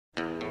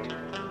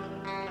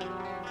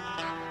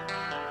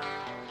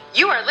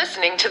You are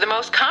listening to the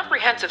most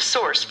comprehensive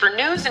source for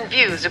news and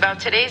views about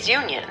today's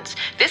unions.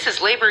 This is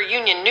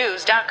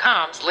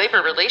LaborUnionNews.com's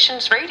Labor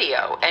Relations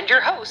Radio and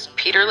your host,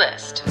 Peter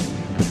List.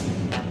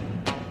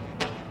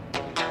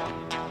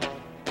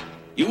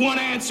 You want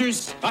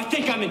answers? I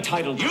think I'm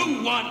entitled.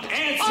 You want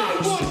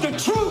answers? I want the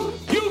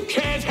truth! You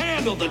can't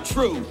handle the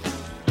truth!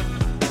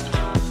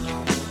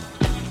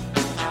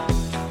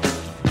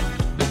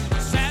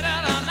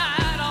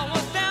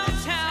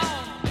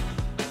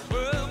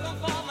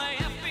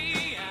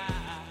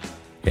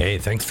 Hey,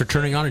 thanks for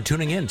turning on and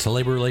tuning in to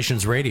Labor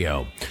Relations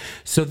Radio.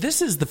 So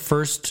this is the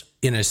first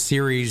in a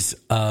series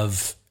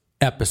of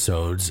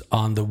episodes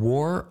on the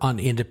war on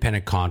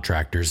independent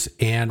contractors,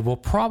 and we'll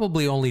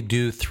probably only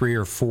do 3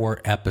 or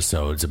 4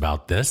 episodes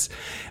about this.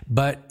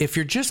 But if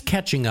you're just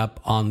catching up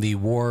on the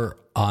war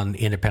on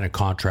independent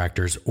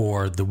contractors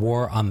or the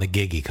war on the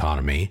gig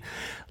economy,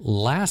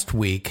 last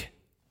week,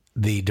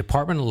 the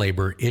Department of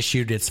Labor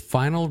issued its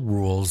final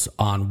rules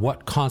on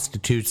what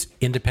constitutes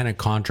independent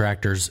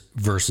contractors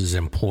versus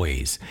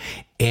employees.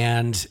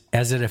 And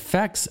as it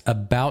affects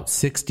about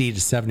 60 to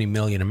 70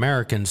 million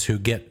Americans who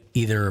get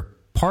either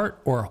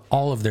part or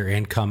all of their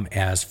income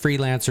as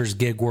freelancers,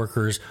 gig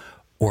workers,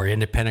 or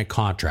independent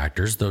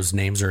contractors, those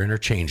names are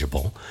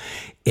interchangeable,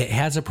 it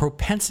has a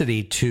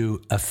propensity to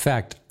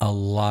affect a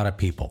lot of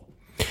people.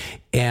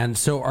 And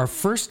so our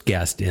first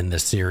guest in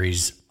this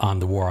series on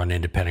the war on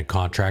independent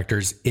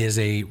contractors is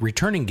a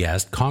returning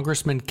guest,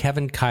 Congressman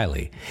Kevin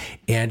Kiley.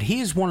 And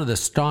he is one of the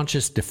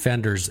staunchest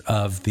defenders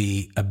of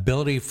the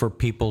ability for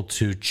people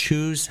to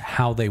choose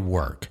how they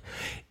work.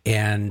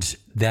 And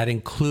that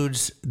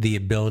includes the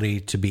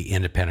ability to be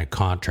independent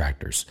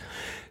contractors.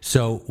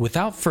 So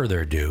without further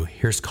ado,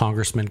 here's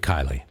Congressman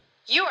Kiley.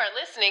 You are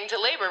listening to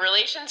Labor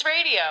Relations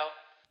Radio.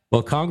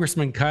 Well,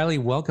 Congressman Kiley,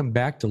 welcome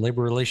back to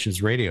Labor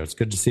Relations Radio. It's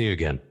good to see you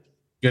again.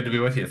 Good to be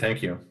with you.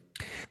 Thank you.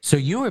 So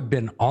you have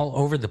been all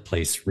over the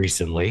place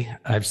recently.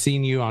 I've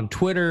seen you on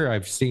Twitter.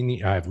 I've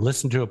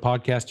listened to a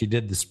podcast you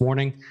did this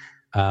morning.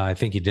 I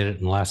think you did it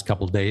in the last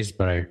couple of days,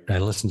 but I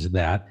listened to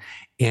that.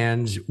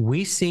 And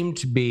we seem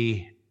to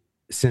be,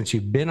 since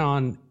you've been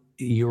on,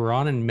 you were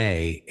on in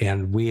May,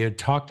 and we had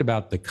talked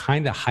about the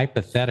kind of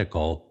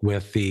hypothetical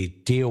with the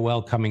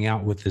DOL coming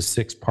out with this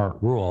 6-part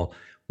rule.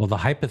 Well, the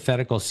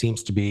hypothetical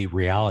seems to be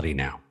reality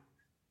now.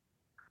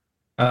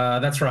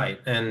 That's right.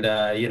 And,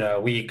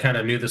 we kind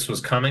of knew this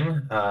was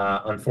coming,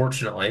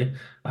 unfortunately.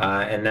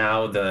 And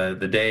now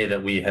the day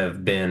that we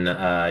have been,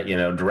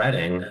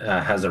 dreading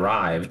has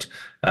arrived,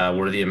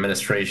 where the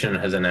administration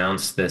has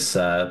announced this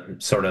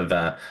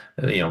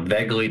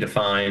vaguely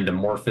defined,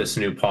 amorphous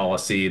new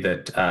policy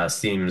that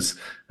seems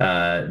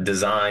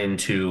designed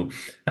to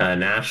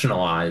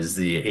nationalize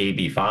the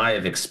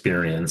AB5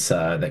 experience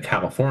that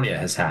California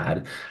has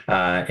had.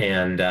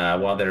 And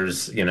while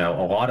there's, a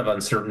lot of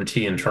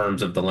uncertainty in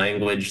terms of the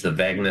language, the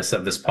vagueness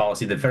of this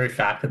policy, the very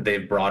fact that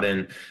they've brought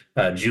in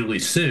Julie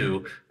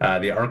Su,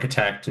 the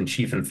architect and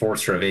chief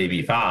enforcer of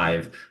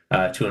AB5,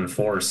 to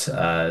enforce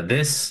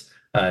this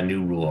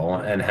new rule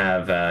and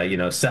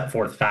have, set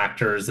forth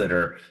factors that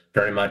are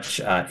very much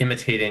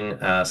imitating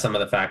some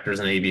of the factors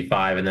in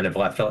AB5, and then have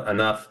left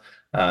enough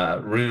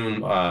room,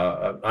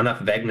 enough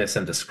vagueness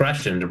and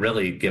discretion to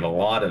really give a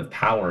lot of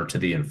power to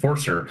the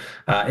enforcer.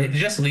 It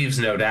just leaves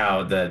no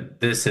doubt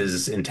that this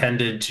is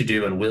intended to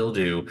do and will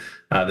do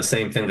the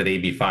same thing that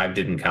AB5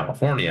 did in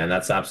California, and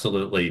that's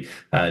absolutely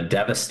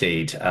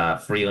devastate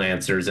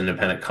freelancers,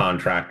 independent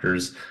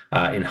contractors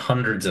in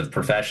hundreds of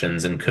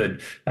professions, and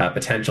could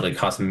potentially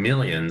cost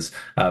millions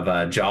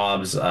of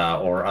jobs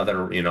or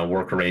other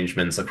work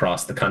arrangements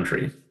across the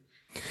country.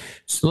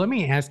 So let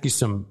me ask you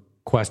some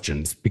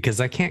questions, because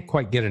I can't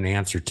quite get an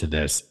answer to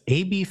this.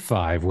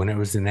 AB5, when it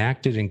was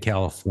enacted in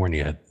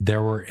California,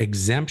 there were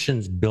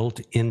exemptions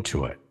built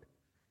into it.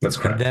 That's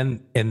correct.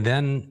 And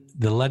then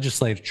the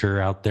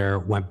legislature out there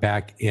went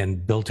back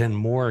and built in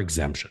more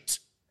exemptions.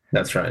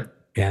 That's right.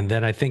 And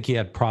then I think you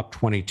had Prop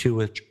 22,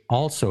 which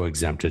also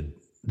exempted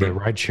the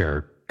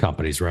rideshare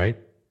companies, right?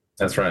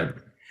 That's right.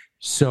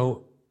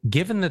 So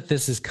given that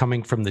this is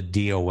coming from the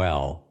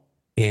DOL,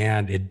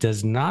 and it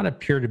does not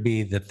appear to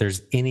be that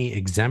there's any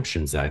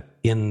exemptions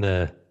in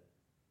the,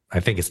 I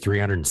think it's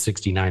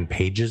 369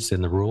 pages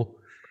in the rule.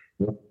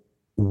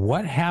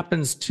 What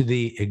happens to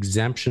the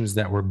exemptions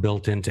that were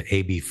built into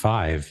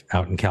AB5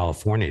 out in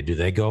California? Do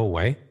they go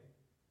away?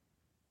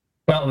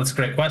 Well, that's a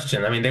great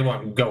question. I mean, they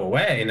won't go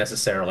away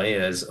necessarily,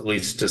 at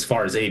least as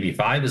far as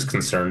AB5 is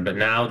concerned, but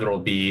now there will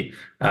be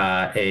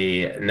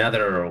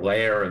another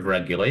layer of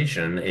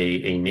regulation,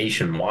 a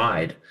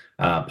nationwide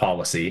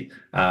policy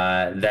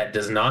that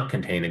does not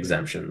contain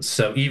exemptions.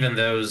 So even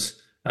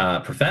those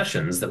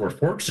professions that were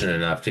fortunate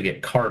enough to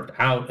get carved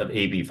out of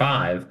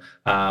AB5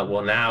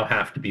 will now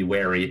have to be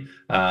wary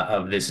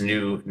of this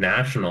new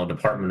National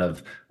Department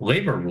of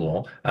Labor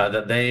rule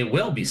that they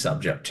will be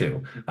subject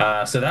to.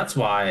 So that's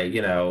why,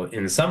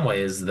 in some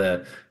ways,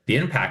 the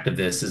impact of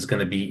this is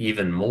going to be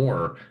even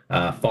more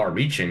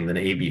far-reaching than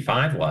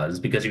AB5 was,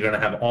 because you're going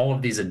to have all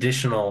of these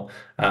additional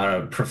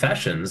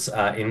professions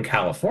in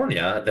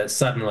California that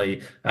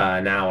suddenly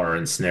now are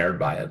ensnared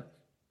by it.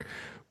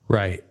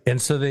 Right.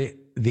 And so the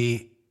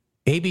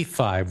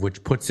AB5,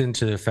 which puts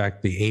into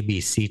effect the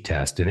ABC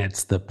test, and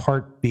it's the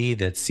Part B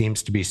that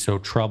seems to be so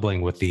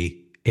troubling with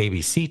the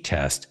ABC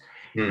test.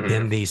 Mm-hmm.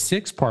 In the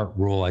 6-part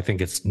rule, I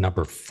think it's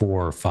number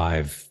 4 or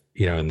 5,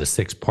 in the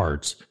 6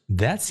 parts,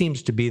 that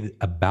seems to be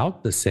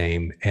about the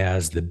same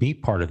as the B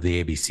part of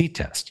the ABC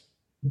test,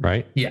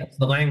 right? Yes,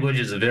 the language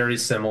is very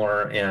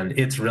similar, and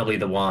it's really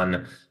the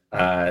one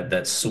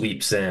that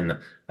sweeps in,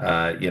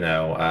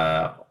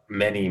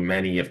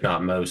 many, if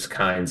not most,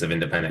 kinds of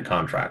independent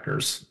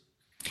contractors.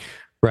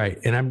 Right.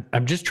 And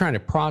I'm just trying to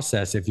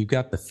process, if you've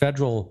got the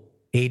federal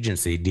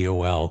agency,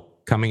 DOL,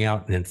 coming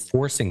out and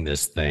enforcing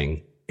this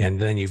thing, and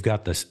then you've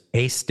got this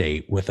A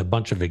state with a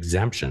bunch of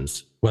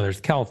exemptions, whether it's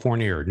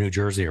California or New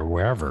Jersey or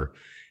wherever,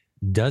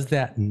 does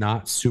that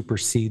not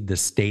supersede the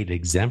state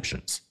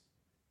exemptions,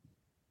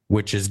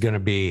 which is going to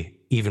be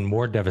even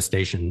more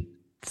devastation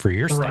for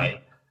your state?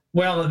 Right.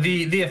 Well,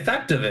 the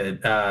effect of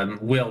it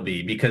will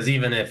be, because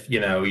even if,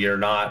 you're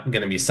not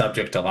going to be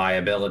subject to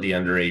liability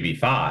under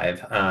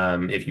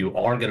AB5, if you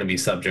are going to be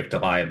subject to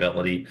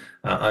liability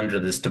under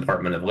this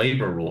Department of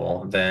Labor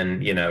rule,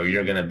 then,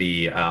 you're going to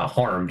be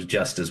harmed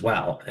just as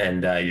well.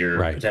 And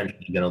you're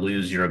potentially going to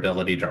lose your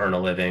ability to earn a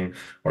living,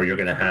 or you're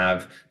going to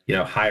have,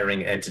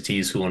 hiring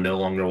entities who will no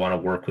longer want to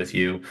work with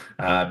you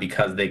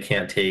because they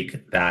can't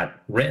take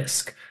that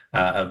risk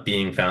of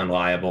being found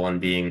liable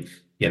and being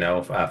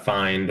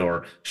fined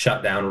or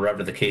shut down, or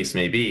whatever the case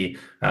may be,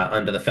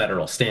 under the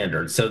federal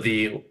standards. So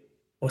the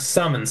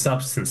sum and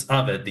substance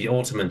of it, the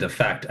ultimate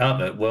effect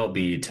of it, will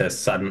be to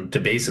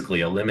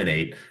basically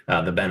eliminate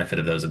the benefit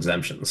of those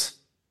exemptions.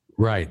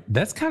 Right.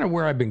 That's kind of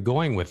where I've been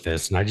going with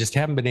this, and I just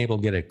haven't been able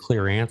to get a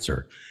clear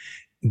answer.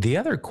 The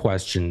other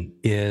question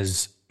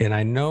is, and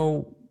I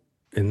know,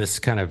 and this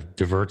kind of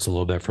diverts a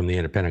little bit from the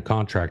independent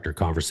contractor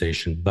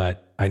conversation,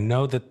 but I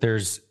know that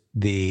there's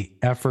the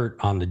effort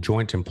on the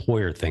joint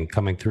employer thing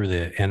coming through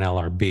the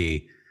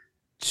NLRB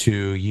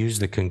to use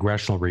the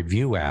Congressional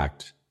Review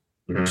Act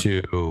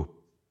to,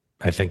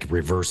 I think,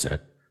 reverse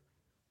it.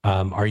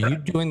 Are you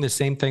doing the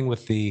same thing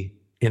with the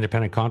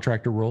independent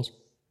contractor rules?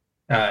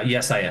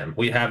 Yes, I am.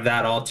 We have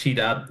that all teed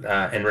up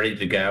and ready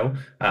to go.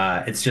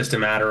 It's just a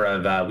matter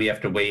of we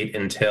have to wait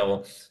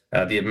until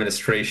the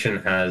administration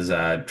has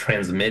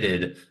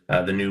transmitted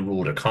the new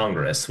rule to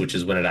Congress, which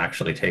is when it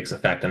actually takes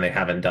effect, and they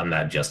haven't done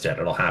that just yet.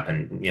 It'll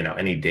happen,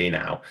 any day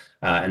now.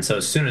 And so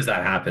as soon as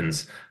that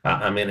happens,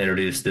 I'm going to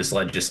introduce this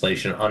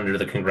legislation under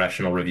the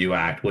Congressional Review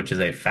Act, which is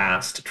a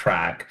fast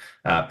track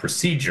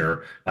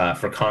procedure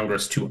for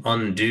Congress to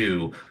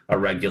undo a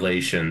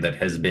regulation that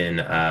has been,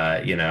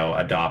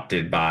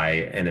 adopted by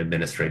an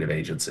administrative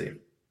agency.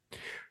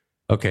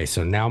 Okay,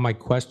 so now my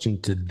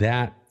question to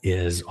that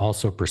is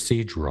also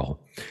procedural.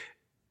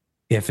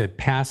 If it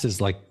passes,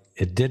 like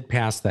it did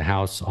pass the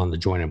House on the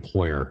joint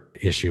employer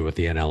issue with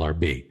the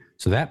NLRB,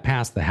 so that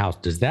passed the House,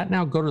 does that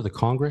now go to the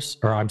Congress,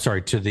 or I'm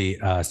sorry, to the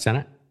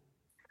Senate?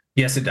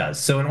 Yes, it does.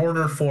 So in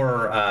order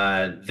for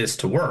this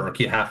to work,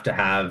 you have to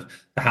have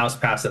the House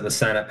pass it, the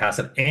Senate pass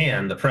it,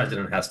 and the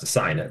president has to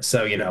sign it.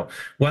 So,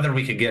 whether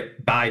we could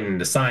get Biden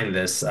to sign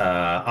this,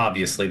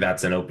 obviously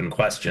that's an open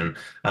question.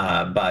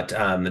 But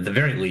at the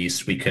very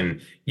least, we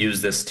can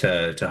use this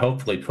to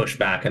hopefully push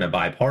back in a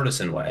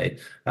bipartisan way,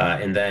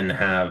 and then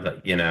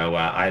have,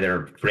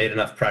 either create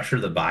enough pressure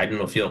that Biden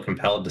will feel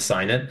compelled to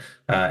sign it,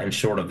 and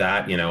short of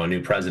that, a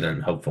new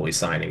president hopefully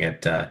signing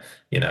it,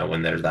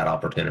 when there's that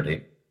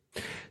opportunity.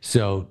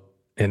 So,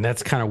 and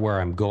that's kind of where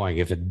I'm going.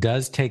 If it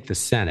does take the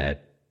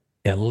Senate,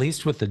 at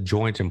least with the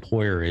joint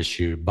employer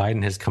issue,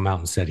 Biden has come out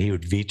and said he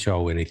would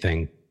veto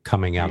anything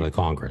coming out of the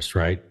Congress,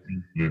 right?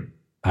 Mm-hmm.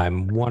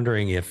 I'm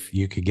wondering if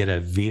you could get a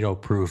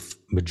veto-proof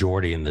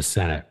majority in the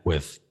Senate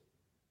with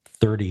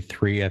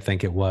 33, I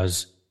think it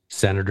was,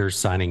 senators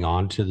signing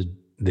on to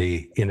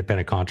the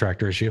independent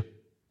contractor issue.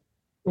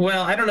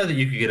 Well, I don't know that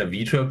you could get a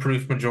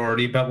veto-proof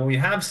majority, but what we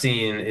have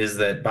seen is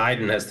that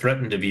Biden has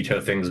threatened to veto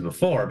things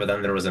before, but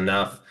then there was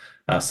enough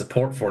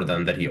support for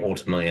them that he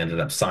ultimately ended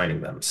up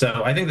signing them.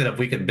 So I think that if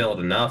we could build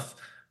enough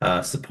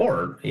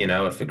support,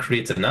 if it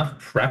creates enough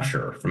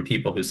pressure from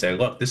people who say,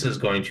 look, this is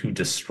going to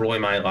destroy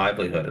my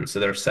livelihood, and so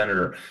their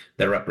senator,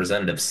 their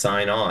representative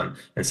sign on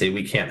and say,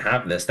 we can't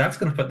have this, that's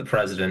going to put the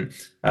president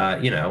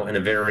in a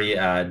very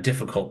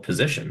difficult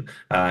position.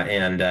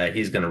 And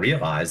he's going to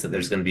realize that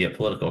there's going to be a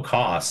political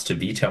cost to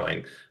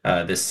vetoing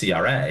this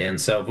CRA. And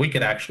so if we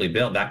could actually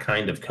build that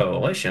kind of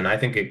coalition, I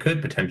think it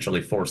could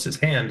potentially force his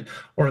hand,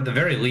 or at the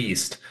very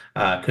least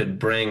could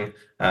bring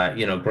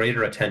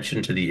greater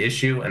attention to the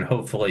issue and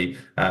hopefully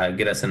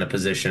get us in a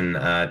position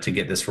to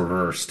get this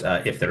reversed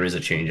if there is a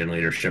change in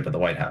leadership at the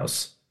White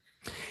House.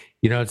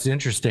 It's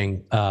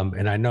interesting,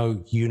 and I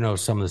know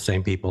some of the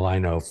same people I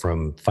know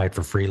from Fight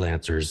for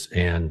Freelancers,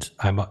 and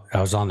I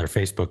was on their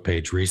Facebook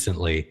page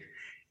recently.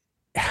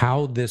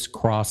 How this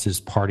crosses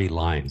party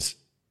lines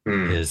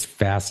is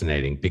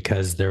fascinating,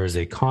 because there is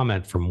a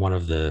comment from one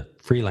of the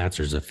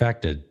freelancers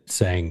affected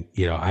saying,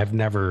 I've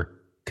never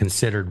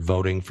considered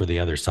voting for the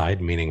other side,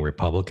 meaning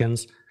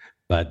Republicans,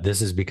 but this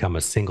has become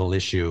a single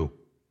issue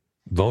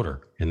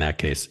voter in that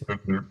case.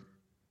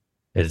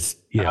 It's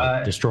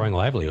destroying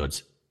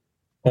livelihoods.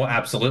 Well,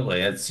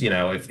 absolutely. It's,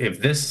 if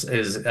this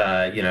is,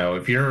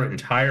 if your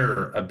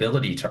entire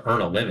ability to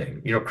earn a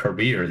living, your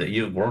career that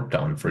you've worked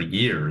on for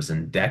years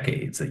and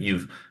decades, that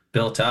you've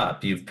built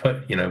up, you've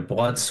put,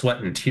 blood,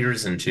 sweat, and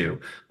tears into,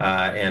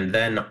 and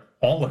then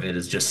all of it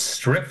is just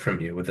stripped from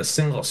you with a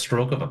single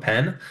stroke of a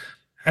pen.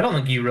 I don't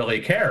think you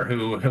really care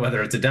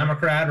whether it's a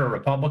Democrat or a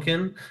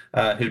Republican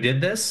who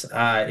did this.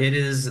 That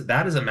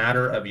is a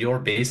matter of your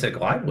basic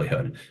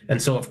livelihood.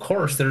 And so, of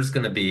course, there's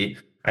going to be,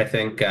 I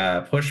think,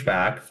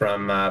 pushback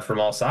from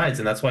all sides.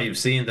 And that's why you've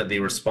seen that the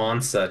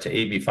response to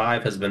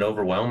AB5 has been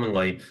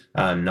overwhelmingly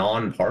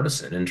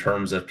nonpartisan in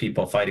terms of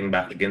people fighting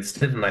back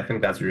against it. And I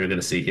think that's what you're going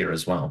to see here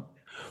as well.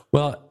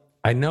 Well,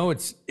 I know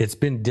it's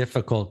been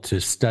difficult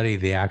to study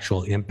the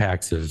actual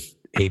impacts of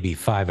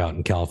AB5 out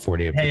in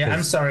California. Hey,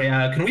 I'm sorry.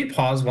 Can we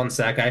pause 1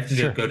 sec? I have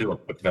to go do a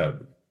quick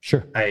vote.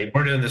 Sure.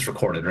 We're doing this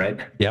recorded, right?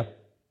 Yep.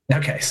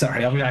 Okay.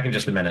 Sorry. I'll be back in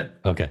just a minute.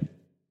 Okay.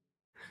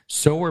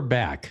 So we're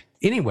back.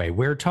 Anyway,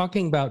 we're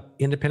talking about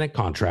independent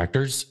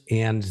contractors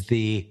and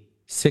the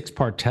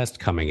 6-part test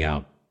coming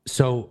out.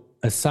 So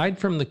aside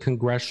from the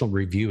Congressional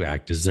Review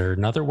Act, is there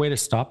another way to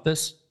stop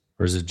this?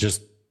 Or is it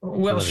just...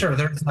 Well, sure.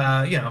 There's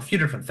a few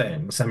different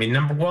things. I mean,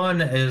 number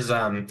one is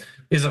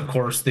of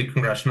course the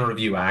Congressional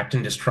Review Act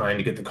and just trying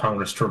to get the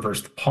Congress to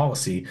reverse the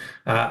policy.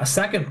 A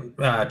second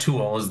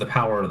tool is the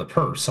power of the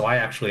purse. So I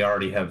actually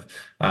already have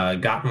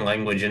gotten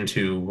language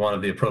into one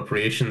of the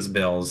appropriations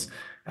bills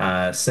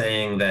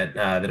saying that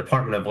the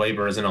Department of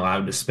Labor isn't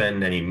allowed to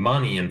spend any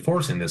money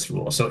enforcing this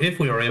rule. So if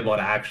we were able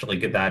to actually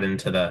get that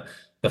into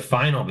the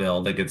final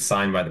bill that gets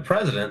signed by the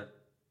president,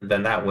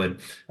 then that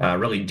would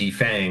really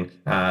defang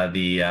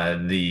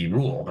the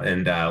rule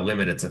and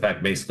limit its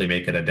effect, basically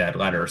make it a dead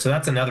letter. So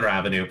that's another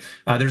avenue.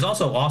 There's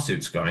also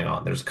lawsuits going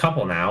on. There's a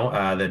couple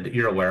now that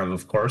you're aware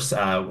of course,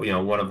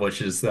 one of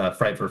which is the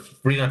Fight for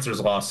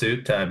Freelancers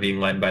lawsuit being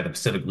led by the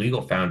Pacific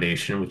Legal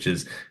Foundation, which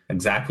is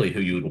exactly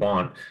who you would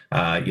want,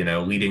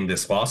 leading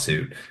this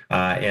lawsuit.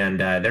 And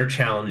they're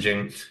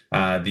challenging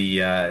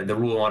the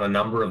rule on a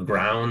number of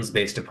grounds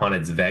based upon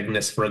its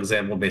vagueness, for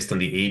example, based on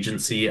the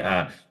agency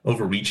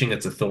overreaching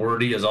its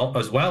authority, as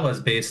well as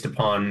based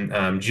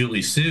upon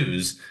Julie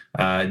Sue's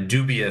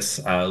dubious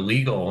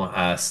legal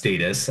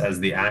status as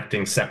the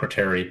acting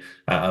Secretary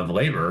of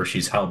Labor.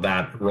 She's held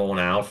that role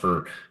now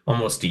for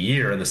almost a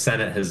year, and the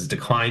Senate has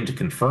declined to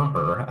confirm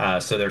her.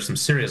 So there's some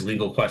serious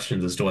legal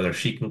questions as to whether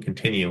she can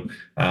continue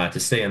to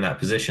stay in that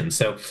position.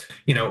 So,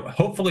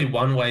 hopefully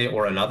one way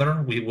or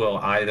another, we will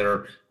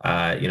either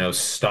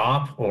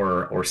stop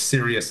or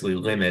seriously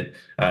limit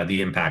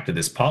the impact of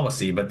this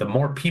policy. But the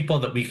more people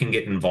that we can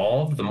get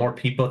involved, the more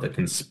people that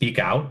can speak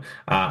out,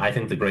 I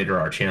think the greater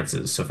our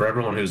chances. So for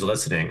everyone who's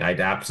listening,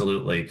 I'd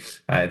absolutely,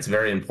 it's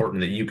very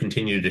important that you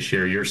continue to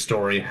share your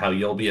story, how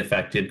you'll be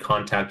affected,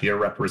 contact your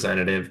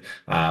representative,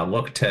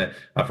 look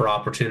for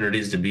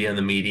opportunities to be in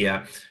the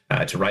media,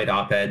 to write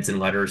op-eds and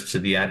letters to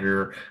the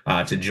editor,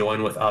 to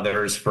join with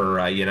others for,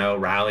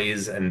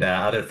 rallies and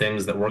other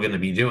things that we're going to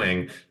be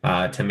doing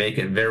to make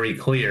it very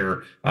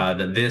clear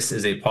that this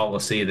is a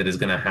policy that is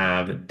going to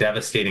have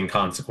devastating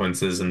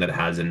consequences and that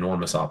has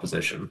enormous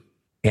opposition.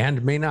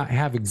 And may not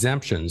have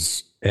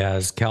exemptions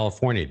as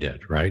California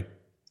did, right?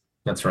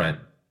 That's right.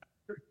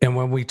 And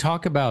when we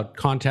talk about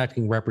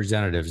contacting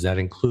representatives, that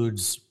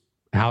includes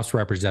House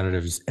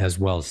representatives as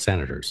well as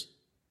senators.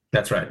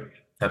 That's right.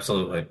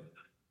 Absolutely.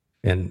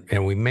 And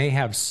we may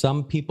have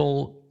some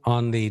people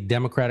on the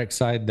Democratic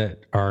side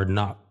that are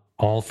not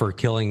all for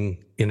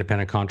killing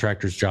independent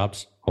contractors'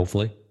 jobs,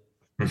 hopefully.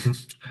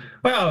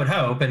 Well, I would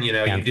hope. And, you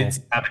did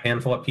have a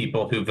handful of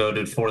people who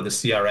voted for the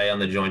CRA on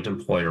the joint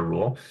employer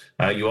rule.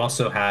 You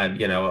also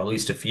had, at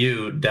least a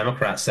few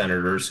Democrat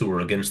senators who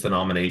were against the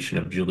nomination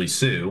of Julie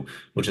Sue,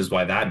 which is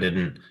why that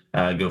didn't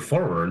go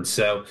forward.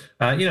 So,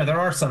 there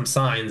are some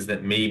signs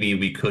that maybe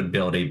we could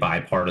build a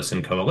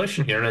bipartisan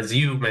coalition here. And as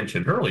you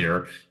mentioned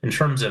earlier, in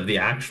terms of the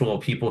actual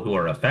people who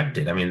are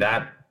affected, I mean,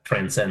 that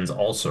transcends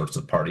all sorts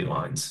of party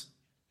lines.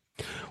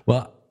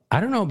 Well, I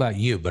don't know about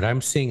you, but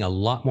I'm seeing a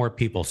lot more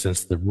people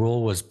since the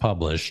rule was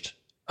published,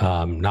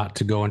 not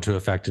to go into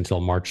effect until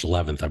March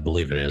 11th, I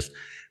believe it is.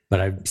 But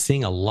I'm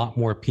seeing a lot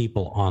more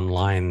people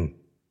online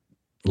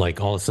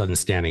like all of a sudden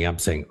standing up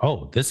saying,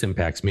 oh, this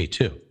impacts me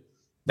too.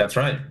 That's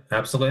right.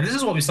 Absolutely. And this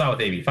is what we saw with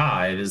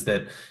AB5 is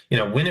that,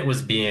 when it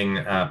was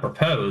being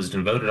proposed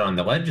and voted on in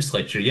the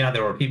legislature, yeah,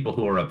 there were people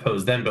who were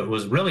opposed then, but it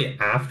was really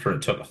after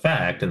it took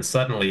effect and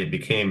suddenly it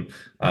became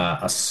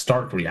a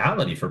stark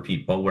reality for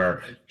people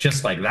where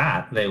just like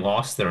that, they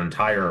lost their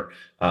entire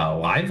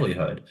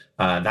livelihood.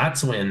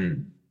 That's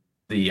when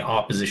the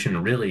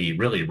opposition really,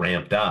 really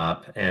ramped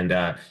up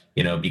and,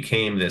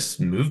 became this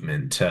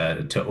movement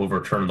to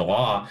overturn the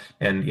law.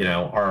 And,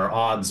 our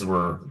odds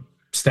were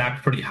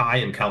stacked pretty high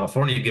in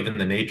California, given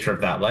the nature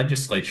of that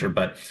legislature,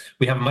 but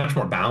we have a much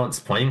more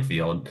balanced playing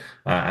field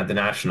at the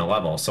national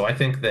level. So I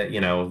think that,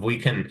 if we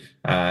can,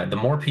 the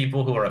more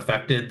people who are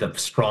affected, the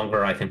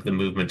stronger I think the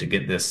movement to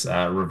get this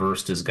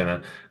reversed is going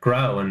to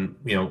grow. And,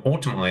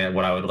 ultimately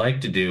what I would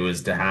like to do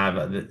is to have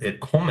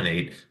it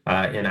culminate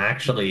in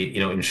actually,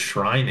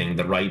 enshrining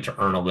the right to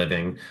earn a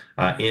living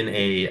in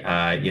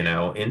a,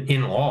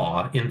 in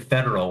law, in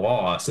federal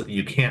law, so that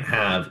you can't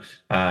have,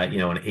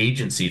 an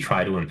agency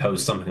try to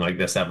impose something like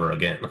this ever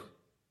again.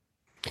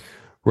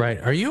 Right.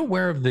 Are you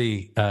aware of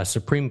the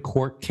Supreme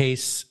Court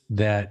case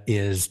that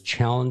is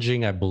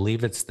challenging, I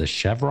believe it's the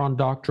Chevron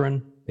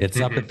doctrine? It's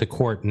up at the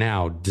court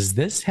now. Does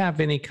this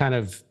have any kind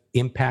of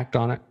impact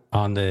on it,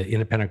 on the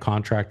independent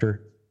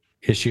contractor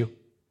issue,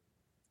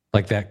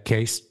 like that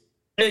case?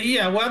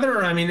 Yeah,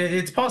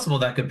 it's possible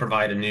that could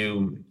provide a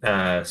new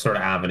sort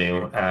of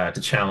avenue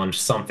to challenge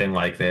something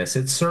like this.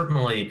 It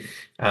certainly,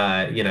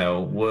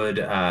 would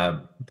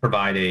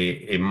provide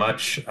a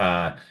much,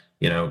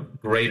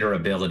 greater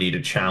ability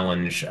to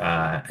challenge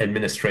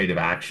administrative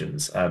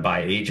actions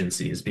by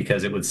agencies,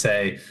 because it would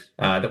say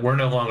that we're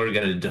no longer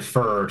going to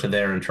defer to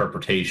their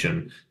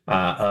interpretation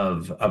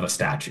of a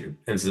statute.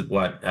 This is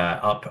what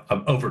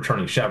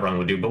overturning Chevron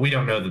would do, but we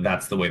don't know that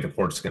that's the way the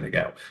court's going to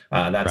go.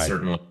 That right.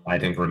 Certainly, I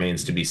think,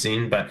 remains to be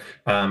seen. But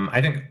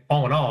I think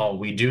all in all,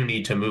 we do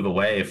need to move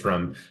away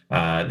from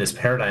this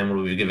paradigm where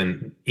we've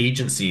given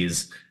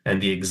agencies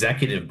and the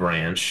executive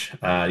branch,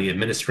 the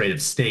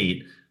administrative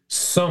state,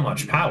 so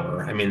much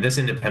power. I mean, this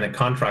independent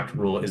contract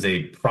rule is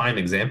a prime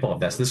example of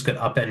this. This could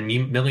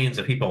upend millions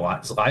of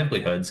people's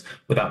livelihoods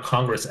without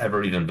Congress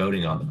ever even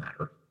voting on the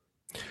matter.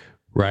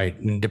 Right.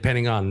 And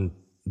depending on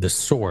the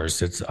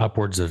source, it's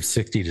upwards of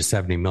 60 to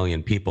 70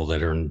 million people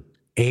that earn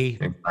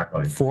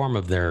exactly. Form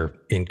of their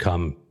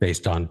income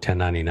based on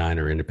 1099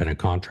 or independent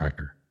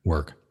contractor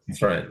work.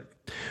 That's right.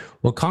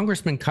 Well,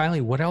 Congressman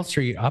Kiley, what else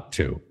are you up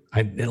to?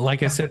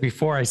 Like I said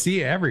before, I see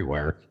you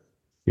everywhere,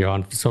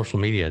 on social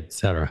media, et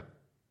cetera.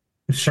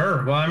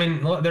 Sure.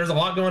 Well, there's a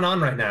lot going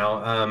on right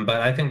now, but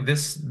I think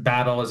this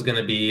battle is going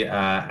to be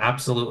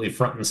absolutely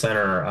front and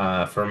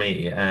center for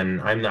me.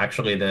 And I'm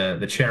actually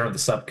the chair of the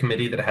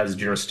subcommittee that has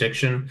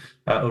jurisdiction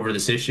over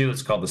this issue.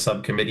 It's called the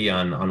Subcommittee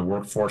on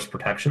Workforce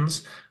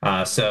Protections.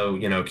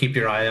 So, keep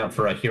your eye out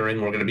for a hearing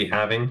we're going to be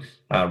having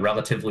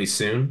relatively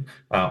soon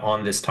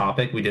on this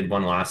topic. We did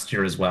one last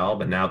year as well,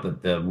 but now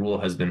that the rule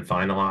has been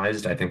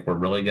finalized, I think we're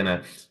really going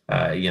to,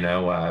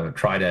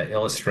 try to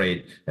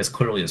illustrate as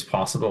clearly as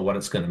possible what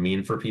it's going to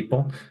mean for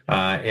people.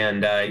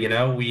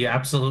 We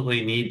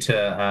absolutely need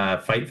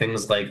to fight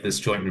things like this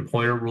joint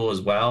employer rule as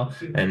well,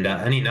 and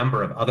any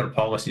number of other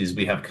policies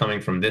we have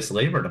coming from this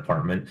Labor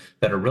Department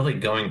that are really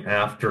going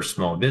after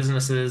small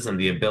businesses and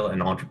the ability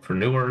and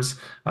entrepreneurs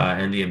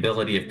and the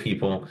ability of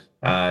people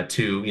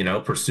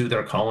to, pursue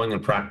their calling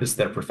and practice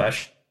their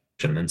profession.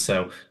 And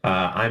so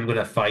I'm going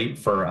to fight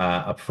for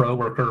a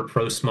pro-worker,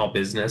 pro-small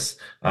business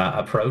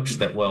approach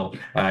that will,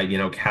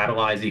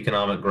 catalyze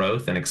economic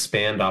growth and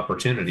expand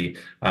opportunity,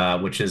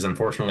 which is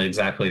unfortunately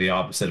exactly the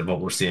opposite of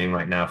what we're seeing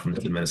right now from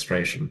this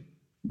administration.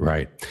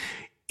 Right.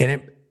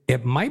 And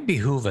it might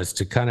behoove us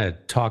to kind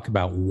of talk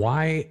about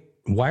why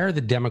are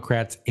the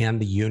Democrats and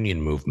the union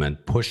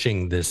movement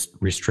pushing this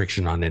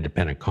restriction on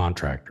independent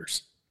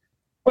contractors?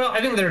 Well,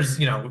 I think there's,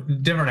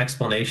 different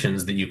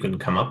explanations that you can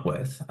come up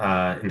with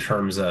in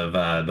terms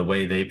of the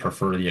way they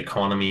prefer the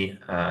economy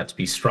to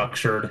be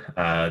structured,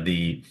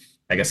 the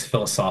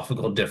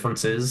philosophical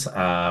differences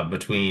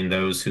between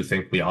those who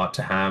think we ought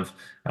to have,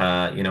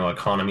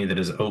 economy that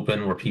is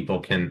open, where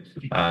people can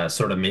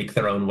sort of make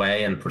their own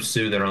way and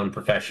pursue their own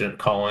profession,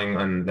 calling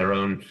and their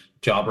own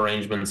job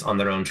arrangements on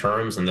their own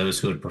terms, and those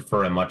who would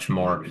prefer a much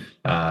more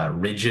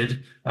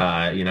rigid,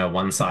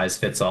 one size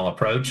fits all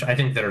approach. I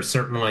think there are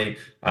certainly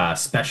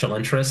special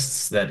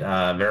interests that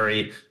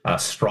very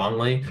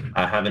strongly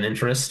have an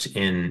interest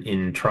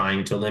in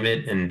trying to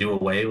limit and do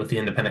away with the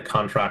independent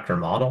contractor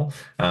model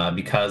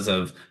because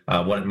of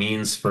what it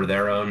means for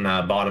their own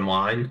bottom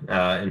line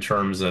in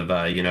terms of,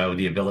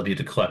 the ability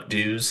to collect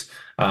dues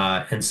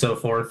and so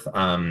forth.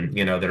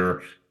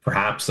 There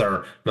perhaps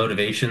our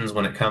motivations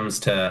when it comes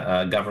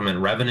to government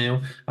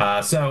revenue.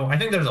 So I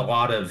think there's a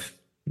lot of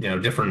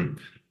different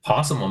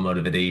possible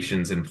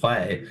motivations in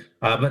play.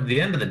 But at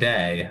the end of the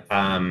day,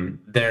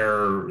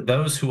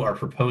 those who are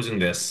proposing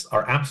this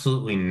are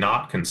absolutely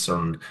not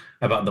concerned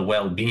about the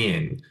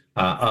well-being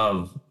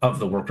of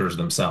the workers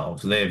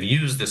themselves. They have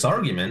used this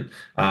argument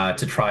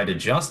to try to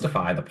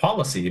justify the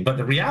policy, but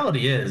the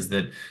reality is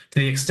that to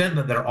the extent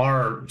that there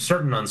are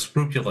certain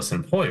unscrupulous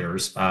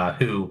employers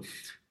who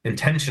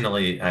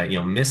intentionally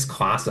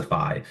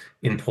misclassify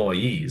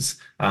employees,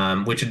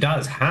 which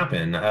does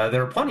happen.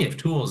 There are plenty of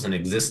tools in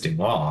existing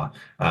law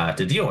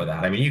to deal with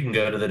that. I mean, you can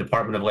go to the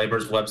Department of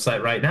Labor's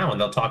website right now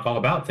and they'll talk all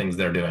about things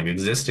they're doing,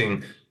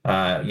 existing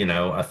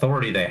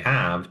authority they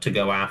have to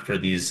go after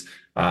these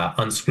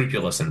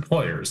unscrupulous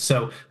employers.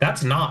 So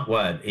that's not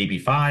what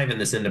AB5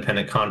 and this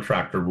independent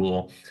contractor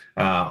rule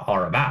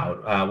are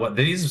about. What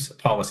these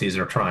policies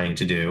are trying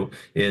to do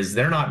is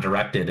they're not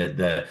directed at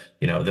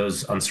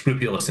those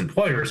unscrupulous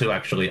employers who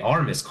actually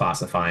are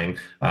misclassifying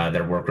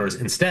their workers.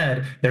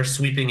 Instead, they're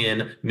sweeping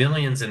in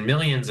millions and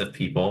millions of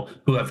people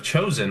who have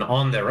chosen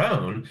on their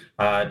own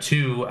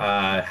to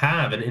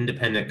have an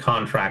independent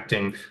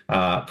contractor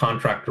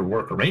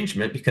work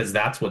arrangement because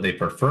that's what they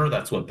prefer.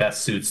 That's what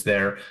best suits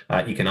their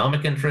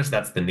economic interest.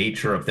 That's the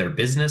nature of their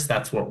business.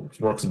 That's what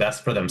works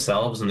best for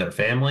themselves and their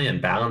family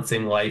and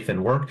balancing life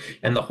and work,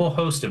 and the whole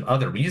host of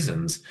other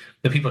reasons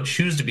that people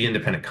choose to be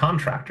independent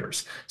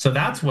contractors. So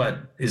that's what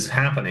is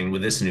happening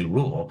with this new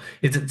rule.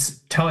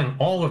 It's telling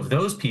all of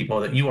those people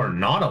that you are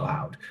not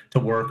allowed to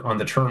work on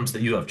the terms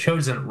that you have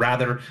chosen.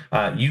 Rather,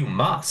 you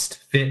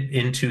must fit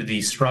into the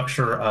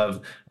structure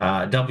of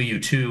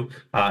W-2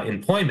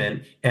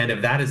 employment. And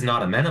if that is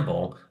not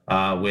amenable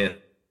with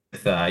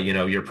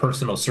your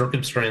personal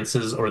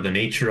circumstances or the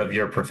nature of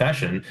your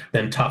profession,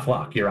 then tough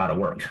luck, you're out of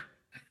work.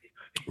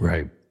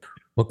 Right.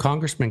 Well,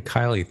 Congressman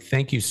Kiley,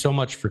 thank you so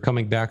much for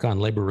coming back on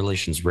Labor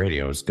Relations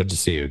Radio. It's good to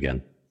see you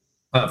again.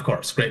 Of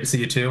course. Great to see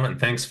you too. And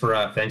thanks for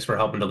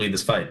helping to lead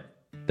this fight.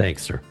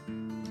 Thanks, sir.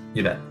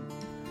 You bet.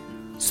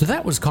 So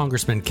that was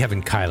Congressman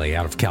Kevin Kiley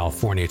out of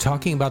California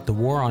talking about the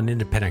war on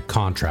independent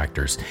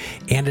contractors.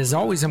 And as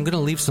always, I'm going to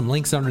leave some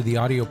links under the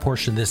audio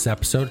portion of this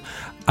episode.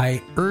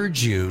 I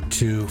urge you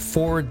to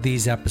forward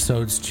these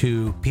episodes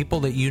to people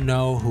that you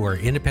know who are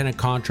independent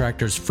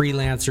contractors,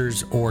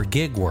 freelancers, or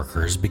gig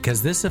workers,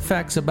 because this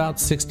affects about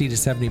 60 to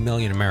 70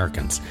 million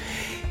Americans.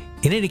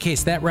 In any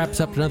case, that wraps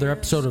up another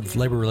episode of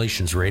Labor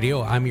Relations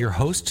Radio. I'm your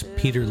host,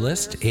 Peter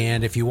List,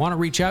 and if you want to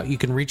reach out, you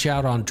can reach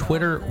out on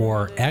Twitter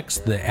or X,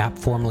 the app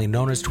formerly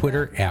known as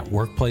Twitter, at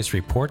Workplace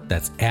Report.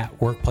 That's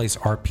at Workplace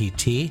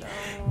RPT.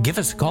 Give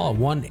us a call at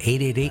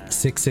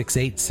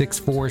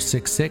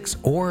 1-888-668-6466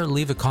 or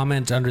leave a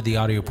comment under the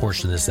audio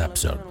portion of this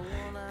episode.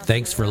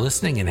 Thanks for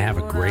listening and have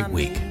a great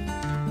week.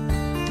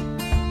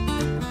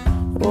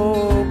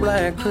 Oh,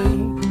 Black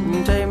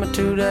Creek, take me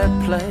to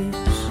that place.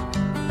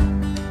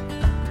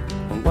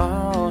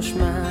 Wash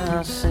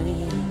my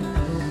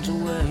sins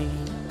away.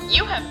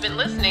 You have been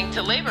listening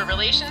to Labor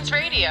Relations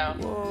Radio.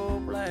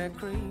 Whoa, Black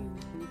Creek,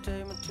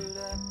 take me to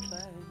that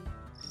place.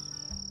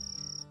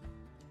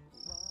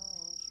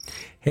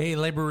 Hey,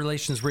 Labor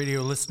Relations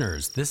Radio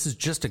listeners, this is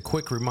just a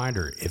quick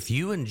reminder. If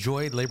you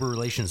enjoyed Labor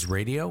Relations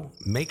Radio,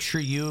 make sure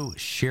you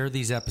share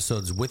these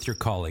episodes with your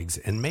colleagues,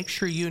 and make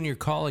sure you and your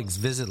colleagues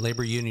visit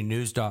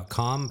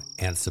laborunionnews.com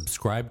and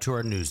subscribe to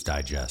our news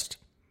digest.